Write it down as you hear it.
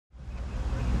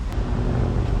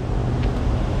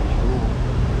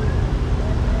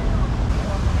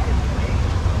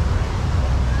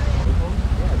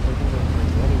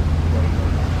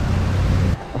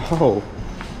Oh.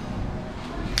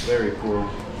 Very cool.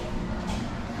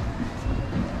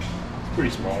 It's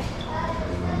pretty small.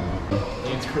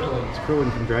 It's Krillin. It's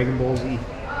Krillin from Dragon Ball Z.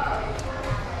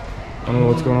 I don't know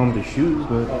what's going on with his shoes,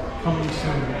 but... Coming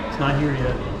soon. It's not here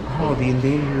yet. Oh, the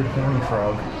endangered horny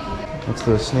frog. That's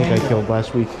the snake I killed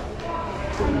last week. Look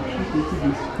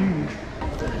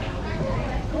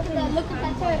at that, look at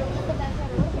that turtle, look at that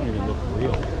turtle. They don't even look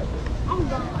real. I'm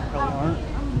done.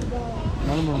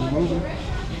 None of them are moving.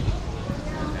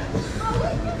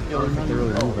 They really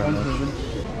move that much.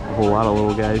 A whole lot of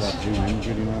little guys.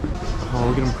 Oh,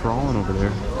 look at them crawling over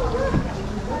there.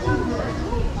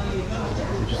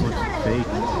 It just looks fake.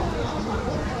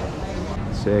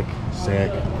 Sick.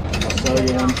 Sick. I'll sell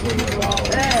you one for $1.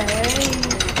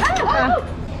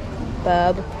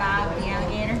 Bub. Bob the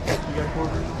alligator. You got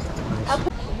quarters? Nice.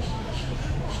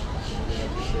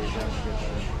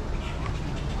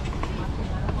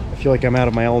 I feel like I'm out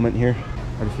of my element here.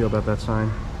 How do you feel about that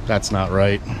sign? That's not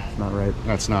right. Not right.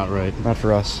 That's not right. Not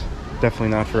for us. Definitely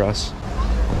not for us. I'm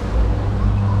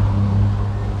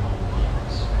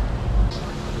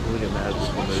really mad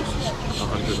when there's just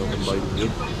 100 of them biting you.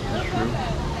 That's true.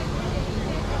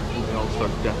 They all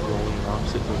start death rolling in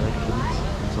opposite directions.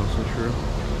 That's also true.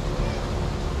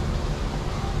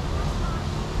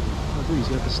 Oh, dude, he's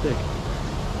got the stick.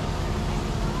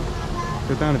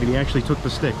 Go down a bit. He actually took the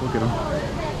stick. Look at him.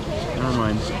 Never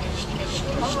mind. Look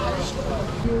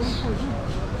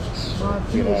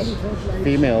at that.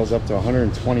 Females up to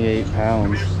 128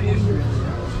 pounds.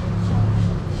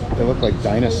 They look like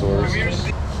dinosaurs.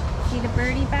 See the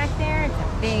birdie back there? It's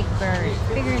a big bird. It's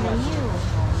bigger than you.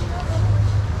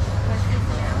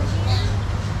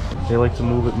 They like to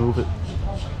move it, move it.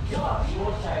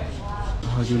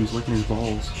 Oh, dude, he's licking his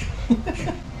balls.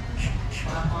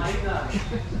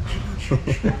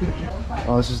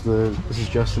 Oh, this is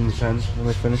Justin's pen when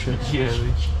they finish it. Yeah,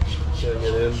 they gotta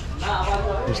get in.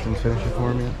 Just didn't finish it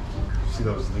for him yet. See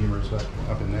those lemurs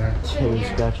up in there? So he's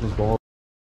scratching his balls.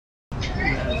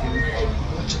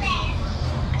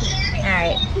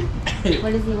 Alright.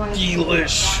 What does he want to do?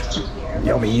 Delish.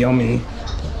 Yummy, yummy.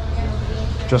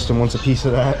 Justin wants a piece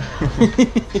of that.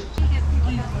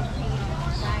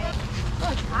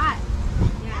 Oh, it's hot.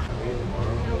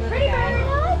 Pretty bird,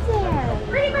 what's there?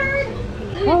 Pretty bird.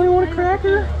 Oh, you want a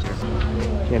cracker?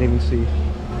 Can't even see.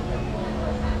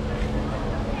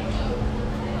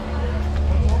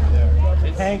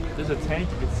 There's a tank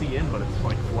you can see in, but it's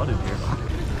like flooded here.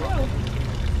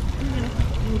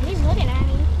 He's looking at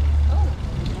me. Oh,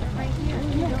 right here.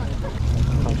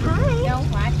 Hi. Don't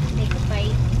watch. Take a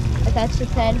bite. That's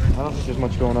his head. I don't think there's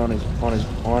much going on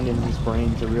in his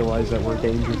brain to realize that we're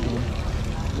dangerous to him.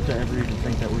 To ever even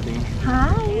think that we're dangerous.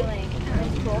 Hi.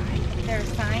 Is there a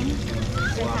sign?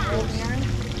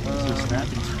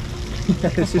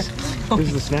 This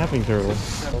is the snapping turtle.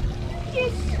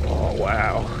 Oh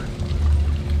wow,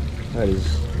 that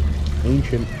is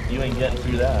ancient. You ain't getting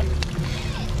through that.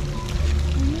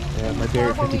 Yeah, my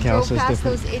Barrett 50 cal says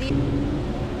different.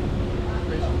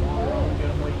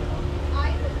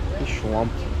 He's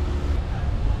schlumped.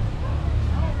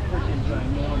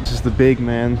 This is the big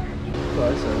man.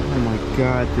 Oh my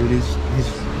god, dude, he's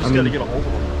Gotta get a hold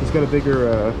of him. He's got a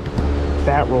bigger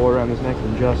fat roll around his neck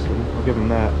than Justin. I'll give him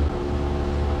that.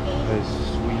 That is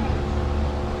sweet.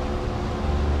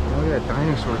 Oh, look at that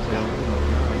dinosaur tail.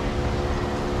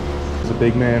 It's a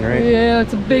big man, right? Yeah,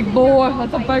 it's a big boy.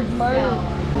 That's a big bird.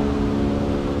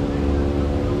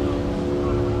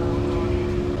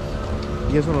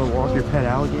 You guys want to walk your pet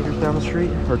alligators down the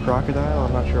street? Or crocodile?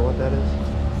 I'm not sure what that is.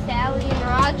 Sally and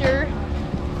Roger.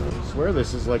 I swear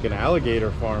this is like an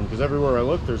alligator farm because everywhere I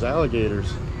look there's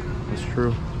alligators. That's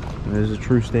true. That is a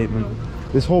true statement.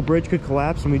 This whole bridge could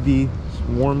collapse and we'd be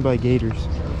swarmed by gators.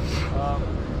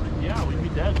 Yeah, we'd be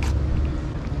dead.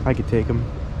 I could take them.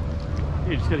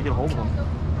 You just gotta get a hold of them.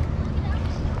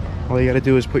 All you gotta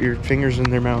do is put your fingers in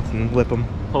their mouth and lip them.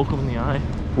 Poke them in the eye.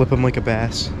 Lip them like a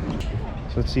bass.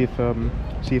 So let's see if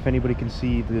anybody can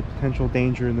see the potential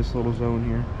danger in this little zone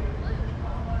here.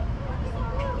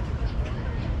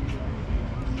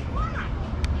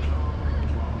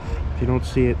 If you don't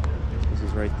see it, this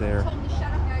is right there.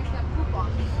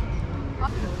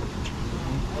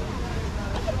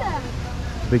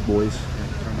 Big boys.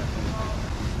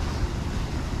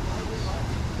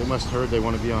 They must have heard they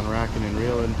want to be on Racking and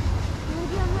Reeling. You want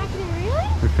to be on Racking and Reeling?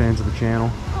 They're fans of the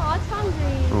channel. Oh, it's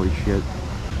hungry. Holy shit.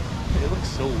 It looks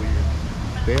so weird.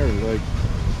 They're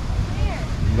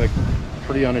like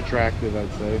pretty unattractive,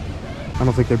 I'd say. I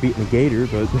don't think they're beating the gator,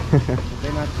 but Did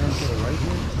they not turn to the right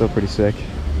here? still pretty sick.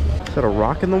 Is that a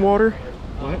rock in the water?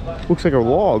 What? Looks like a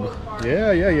log.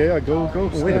 Yeah. Go Oh,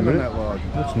 wait a stand on minute. that log.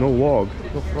 That's no log.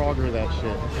 Go Frogger that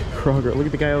shit. Kroger. Look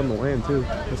at the guy on the land too.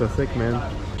 That's a thick man.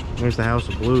 There's the House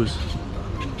of Blues.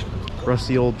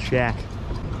 Rusty old shack.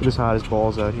 It is hot as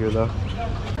balls out here though.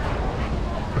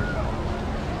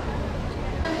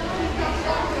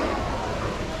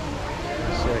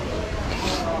 Sick.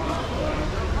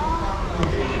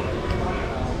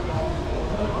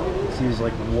 See these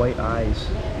like white eyes.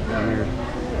 Weird.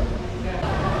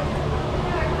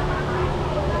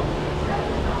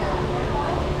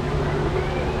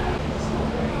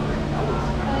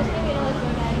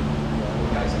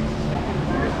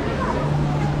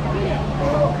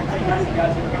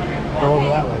 Go over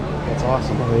that way. That's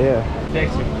awesome. Oh yeah.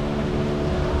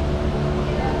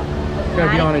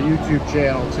 Gotta be on a YouTube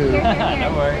channel too.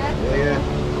 No worries. Yeah.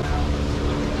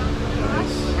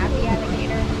 Happy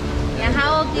alligator. Yeah,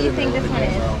 how old do you think this one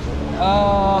is?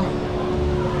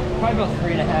 Probably about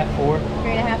 3.5, 4.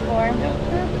 3.5, 4?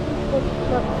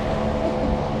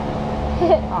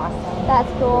 Awesome.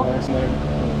 That's cool. Last name.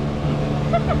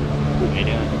 How you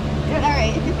doing? All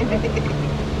right.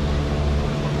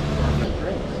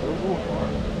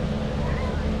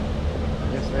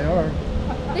 Yes, they are.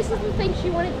 This is the thing she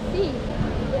wanted to see.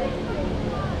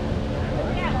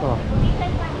 Oh.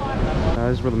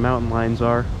 This is where the mountain lions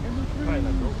are.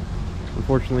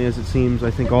 Unfortunately, as it seems,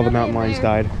 I think all the mountain lions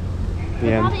died at the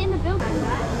They're end. probably in the building.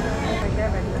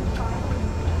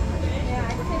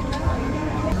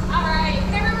 Alright,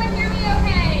 can everyone hear me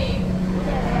okay?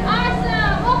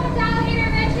 Awesome! Welcome to Alligator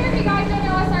Adventure. If you guys don't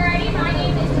know us already, my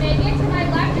name is Megan. To my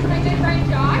left is my good friend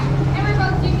Josh, and we're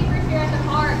both zookeepers here at the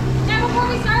park. Now before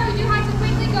we start, we do have to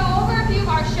quickly go over a few of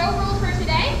our show rules for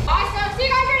today. Awesome! So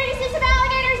you guys ready to see some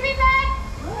alligators be fed?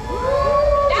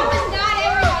 That was not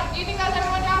everyone. Do you think that was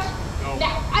everyone, Josh? No.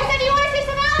 I said, do you want to see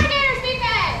some alligators be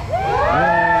fed?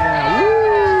 Yeah.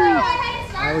 Go ahead and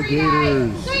start for you guys.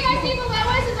 Alligators. So you guys see below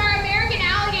us is our American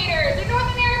alligators. They're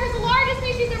North America's largest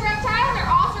species of reptile, and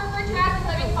they're also referred to as a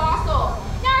living fossil.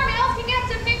 Now our males can get up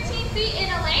to 15 feet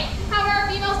in a length. However, our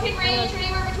females can range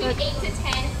anywhere between 8 to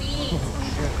 10 feet.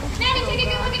 Now if you take a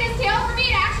good look at his tail for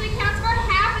me, it actually counts for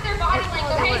half of their body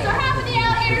length. Okay, so half of the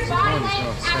alligator's body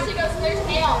length actually goes to their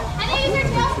tail. And they use their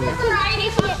tails for a variety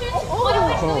of functions, one of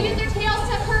which they'll use their tails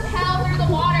to propel through the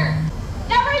water.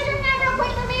 Now raise your hand real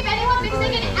quick for me if anyone thinks they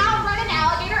can outrun an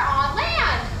alligator on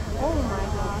land. Oh my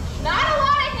gosh. Not a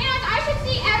lot of hands. I should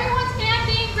see everyone's hand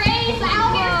being raised. The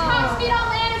alligator's top speed on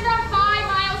land is around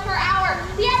 5 miles per hour.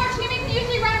 The average human can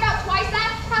usually run about twice that.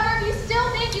 However, if you still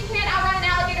think you can't outrun an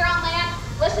alligator on land,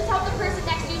 let's just help the person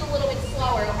next to you a little bit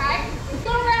slower, okay?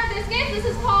 Little round biscuits. This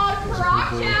is called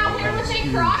crock chow. Can everyone say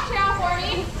crock chow for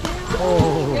me?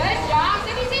 Good job.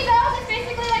 So if you see those, it's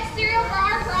basically like cereal for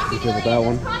our crocodile. with that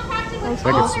one. It's compacted with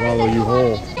I could swallow you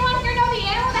whole. Anyone here know the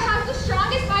animal that has the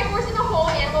strongest bite force in the whole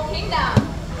animal kingdom?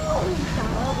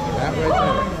 That right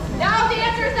there. No, the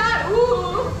answer is not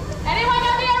ooh. Anyone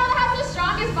know the animal that has the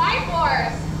strongest bite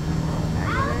force?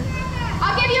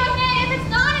 I'll give you a hint. If it's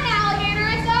not an alligator,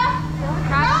 it's a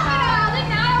crocodile. The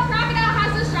Nile crocodile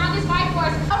has the strongest bite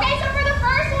force. Okay, so for the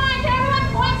first one, can everyone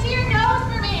point to your nose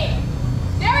for me?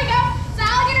 There we go. So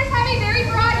alligators have a very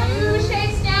broad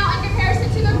U-shaped snout in comparison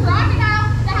to the crocodile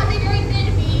that has a very thin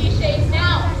V-shaped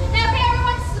snout. Now, can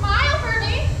everyone smile for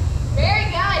me? Very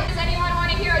good. Does anyone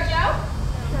want to hear a joke?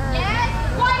 Yes.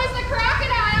 Why does the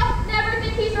crocodile never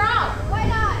think he's wrong? Why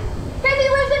not? Because he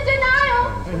lives in denial.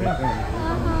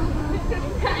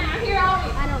 Here, I'll be.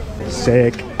 I don't know.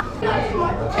 Sick.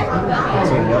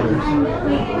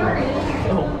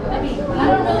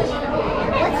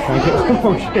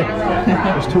 Oh shit.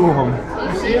 There's 2 of them.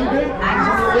 See him good?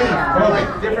 They're like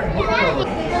different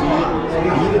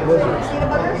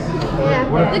Yeah.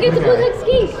 Look at the blue leg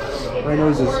skis. My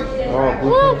nose is. Oh,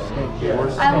 blue snake.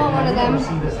 I want one of them.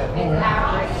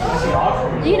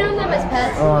 Do you know them as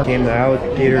pets? Oh, game the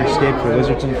alligator escape for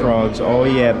lizards and frogs. Oh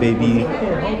yeah, baby.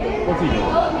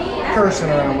 Cursing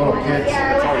around little kids.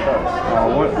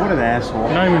 Oh, what an asshole.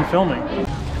 You're not even filming.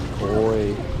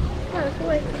 Boy, Oh,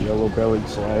 boy. yellow-bellied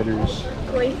sliders.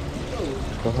 Boy.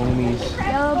 The homies.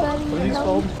 Yellow belly. What are these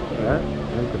called? That? I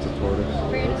think it's a tortoise.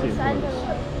 Random side of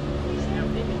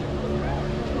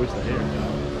Where's the hair?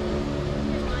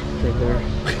 Right there.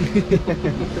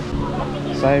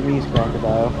 Siamese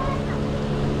crocodile.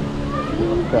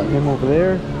 Got him over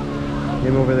there.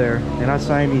 Him over there. They're not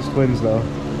Siamese twins though.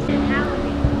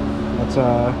 That's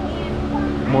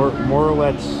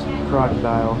Morlet's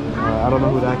crocodile. I don't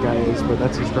know who that guy is, but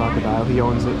that's his crocodile. He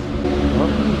owns it.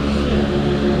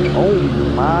 Oh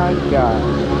my god.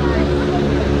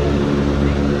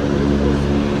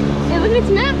 Hey, look at its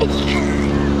mouth.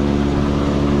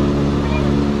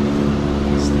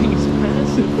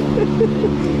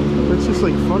 It's just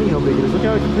like funny how big it is. Look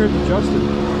how it compared to Justin.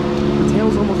 The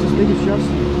tail's almost as big as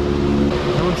Justin.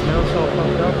 That one's mouth's all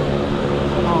puffed up.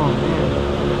 Oh man.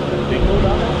 Big old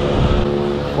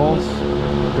false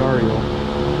Gariel.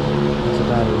 That's what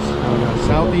that is. I don't know.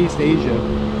 Southeast Asia.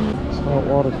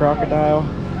 Saltwater crocodile.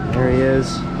 There he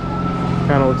is.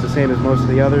 Kind of looks the same as most of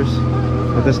the others,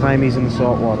 but this time he's in the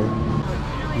salt water.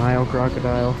 Nile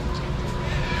crocodile.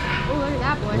 Oh, look at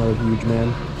that boy. Another huge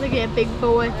man. Look at that big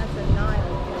boy.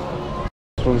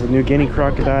 This one's the New Guinea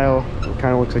crocodile. It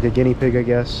kind of looks like a guinea pig, I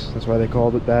guess. That's why they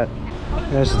called it that.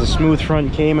 And this is the smooth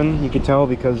front caiman. You can tell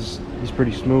because he's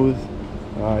pretty smooth.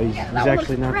 He's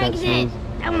actually not that smooth.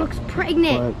 That one looks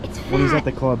pregnant. But It's fat. when he's at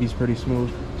the club, he's pretty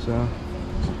smooth. So that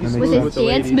makes With sense. his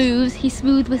dance moves. He's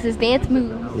smooth with his dance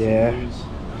moves. Yeah.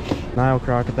 Nile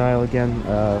crocodile again.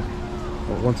 Well,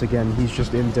 once again, he's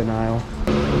just in denial.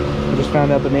 I just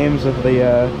found out the names of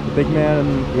the big man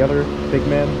and the other big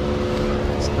man.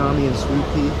 It's Tommy and Sweet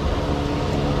Pea.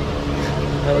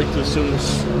 I like to assume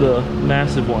the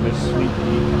massive one is Sweet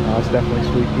Pea. Oh, it's definitely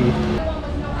Sweet Pea.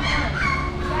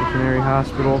 Veterinary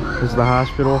hospital. This is the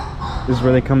hospital. This is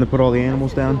where they come to put all the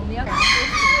animals down. No,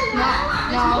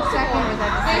 second was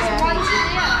at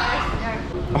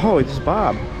Oh, it's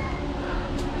Bob.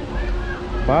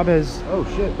 Bob has. Oh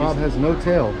shit, Bob has no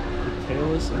tail.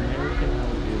 Tailless American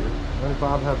alligator.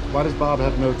 Why does Bob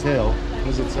have no tail? What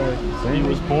does it say? He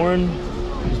was born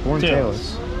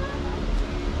tailless.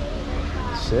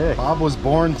 Sick. Bob was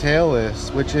born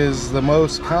tailless, which is the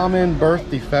most common birth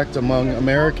defect among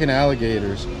American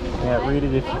alligators. Yeah, read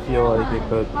it if you feel like it,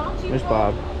 but there's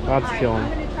Bob. Bob's chilling.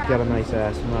 He's got a nice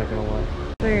ass, I'm not gonna lie.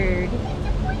 Bird.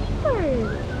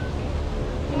 Bird.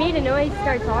 He made a noise,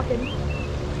 start talking.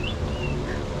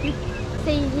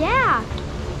 Say yeah.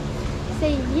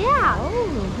 Say yeah. Oh,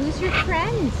 who's your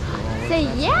friend? Say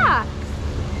yeah.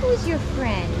 Who's your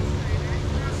friend?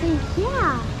 Say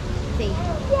yeah. Say,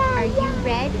 Yeah. are you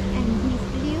red and he's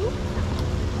blue?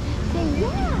 Say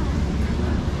yeah.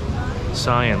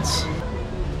 Science.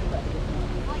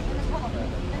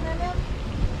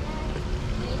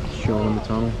 Chilling in the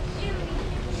tunnel.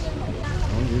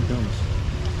 Oh, here he comes.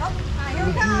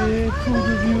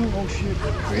 Oh shit.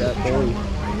 That boy.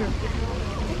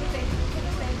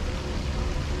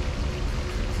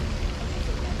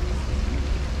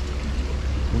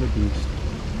 What a beast.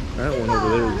 That one over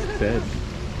there is dead.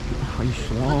 Oh, you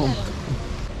swamped.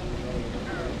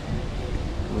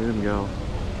 Let him go.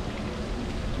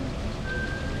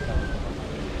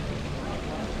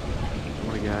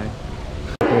 What a guy.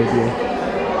 Great deal.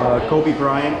 Kobe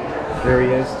Bryant. There he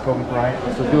is, Kobe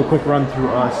Bryant. So do a quick run through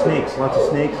snakes. Lots of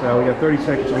snakes. We got 30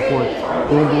 seconds to record.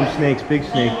 Boom, boom, snakes. Big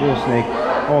snake, little snake,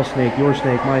 all snake, your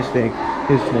snake, my snake,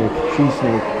 his snake, she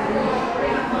snake.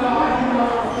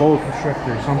 Boa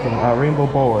constrictor, something. Rainbow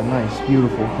boa. Nice,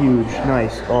 beautiful, huge,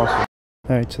 nice, awesome.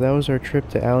 Alright, so that was our trip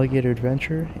to Alligator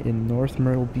Adventure in North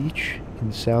Myrtle Beach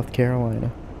in South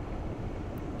Carolina.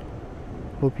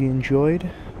 Hope you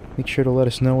enjoyed. Make sure to let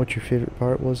us know what your favorite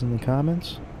part was in the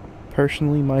comments.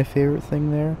 Personally, my favorite thing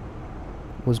there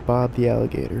was Bob the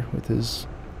alligator with his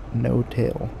no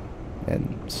tail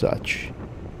and such.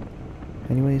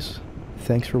 Anyways,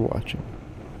 thanks for watching.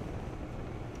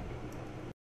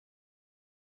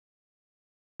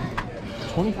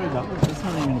 $25? That's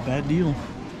not even a bad deal.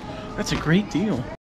 That's a great deal.